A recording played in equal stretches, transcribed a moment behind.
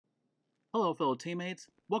Hello fellow teammates,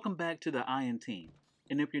 welcome back to the IN team,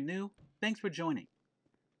 and if you're new, thanks for joining.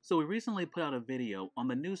 So we recently put out a video on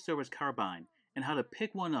the new Service Carbine and how to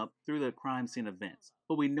pick one up through the crime scene events,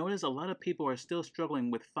 but we noticed a lot of people are still struggling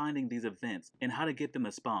with finding these events and how to get them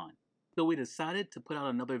to spawn. So we decided to put out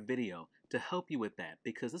another video to help you with that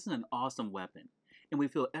because this is an awesome weapon, and we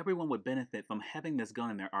feel everyone would benefit from having this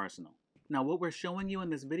gun in their arsenal. Now what we're showing you in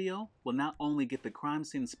this video will not only get the crime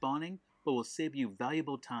scene spawning, but will save you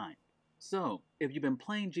valuable time. So, if you've been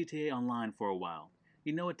playing GTA Online for a while,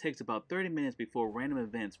 you know it takes about 30 minutes before random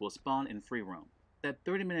events will spawn in free roam. That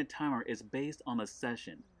 30-minute timer is based on a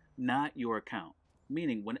session, not your account,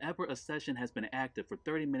 meaning whenever a session has been active for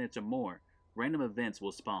 30 minutes or more, random events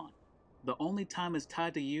will spawn. The only time it's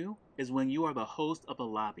tied to you is when you are the host of a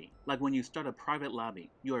lobby. Like when you start a private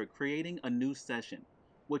lobby, you are creating a new session,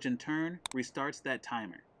 which in turn restarts that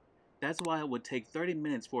timer. That's why it would take 30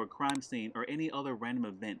 minutes for a crime scene or any other random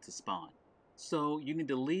event to spawn. So you need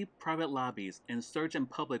to leave private lobbies and search in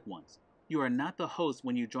public ones. You are not the host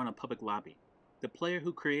when you join a public lobby. The player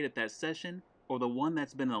who created that session or the one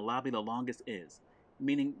that's been in the lobby the longest is,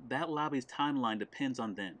 meaning that lobby's timeline depends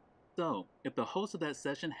on them. So, if the host of that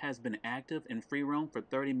session has been active in free roam for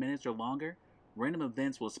 30 minutes or longer, random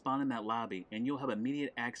events will spawn in that lobby and you'll have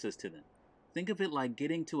immediate access to them. Think of it like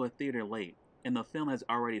getting to a theater late and the film has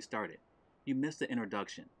already started. You missed the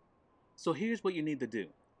introduction. So here's what you need to do.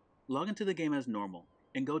 Log into the game as normal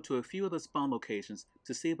and go to a few of the spawn locations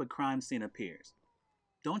to see if a crime scene appears.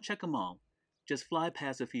 Don't check them all, just fly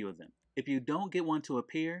past a few of them. If you don't get one to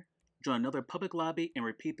appear, join another public lobby and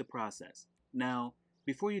repeat the process. Now,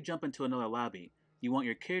 before you jump into another lobby, you want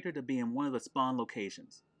your character to be in one of the spawn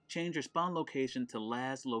locations. Change your spawn location to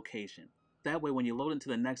last location. That way when you load into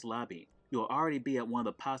the next lobby, you'll already be at one of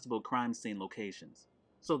the possible crime scene locations.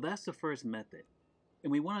 So that's the first method.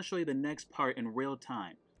 And we want to show you the next part in real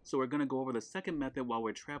time, so we're going to go over the second method while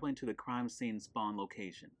we're traveling to the crime scene spawn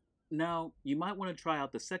location. Now, you might want to try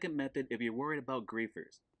out the second method if you're worried about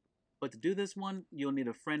griefers. But to do this one, you'll need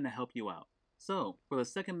a friend to help you out. So, for the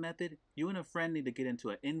second method, you and a friend need to get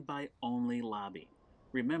into an invite-only lobby.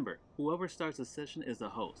 Remember, whoever starts the session is the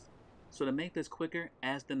host. So to make this quicker,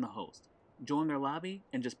 ask them the host. Join their lobby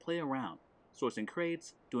and just play around, sourcing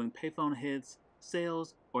crates, doing payphone hits,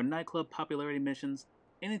 sales, or nightclub popularity missions,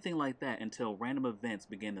 anything like that until random events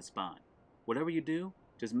begin to spawn. Whatever you do,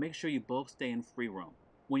 just make sure you both stay in free roam.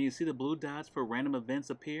 When you see the blue dots for random events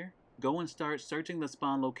appear, go and start searching the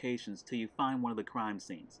spawn locations till you find one of the crime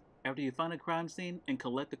scenes. After you find a crime scene and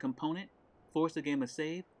collect the component, force the game to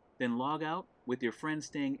save, then log out with your friends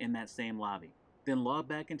staying in that same lobby. Then log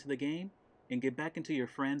back into the game and get back into your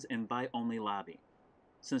friend's invite-only lobby.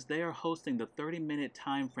 Since they are hosting, the 30-minute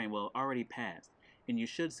time frame will already passed, and you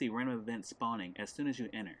should see random events spawning as soon as you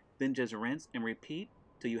enter. Then just rinse and repeat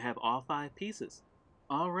till you have all 5 pieces.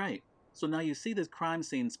 Alright, so now you see this crime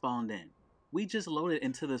scene spawned in. We just loaded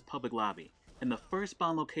into this public lobby, and the first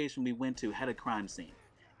spawn location we went to had a crime scene.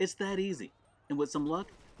 It's that easy, and with some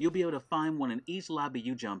luck, you'll be able to find one in each lobby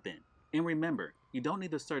you jump in. And remember, you don't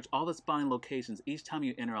need to search all the spawning locations each time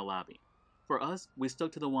you enter a lobby. For us, we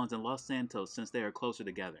stuck to the ones in Los Santos since they are closer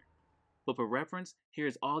together. But for reference,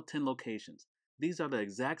 here's all 10 locations. These are the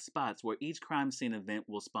exact spots where each crime scene event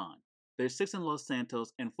will spawn. There's 6 in Los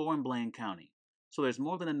Santos and 4 in Blaine County, so there's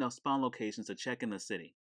more than enough spawn locations to check in the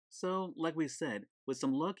city. So, like we said, with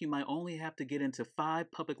some luck you might only have to get into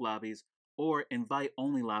 5 public lobbies or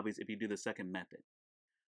invite-only lobbies if you do the second method.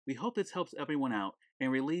 We hope this helps everyone out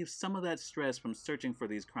and relieves some of that stress from searching for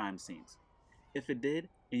these crime scenes. If it did,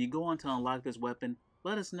 and you go on to unlock this weapon,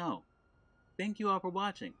 let us know. Thank you all for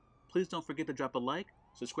watching. Please don't forget to drop a like,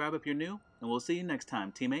 subscribe if you're new, and we'll see you next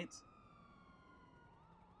time, teammates.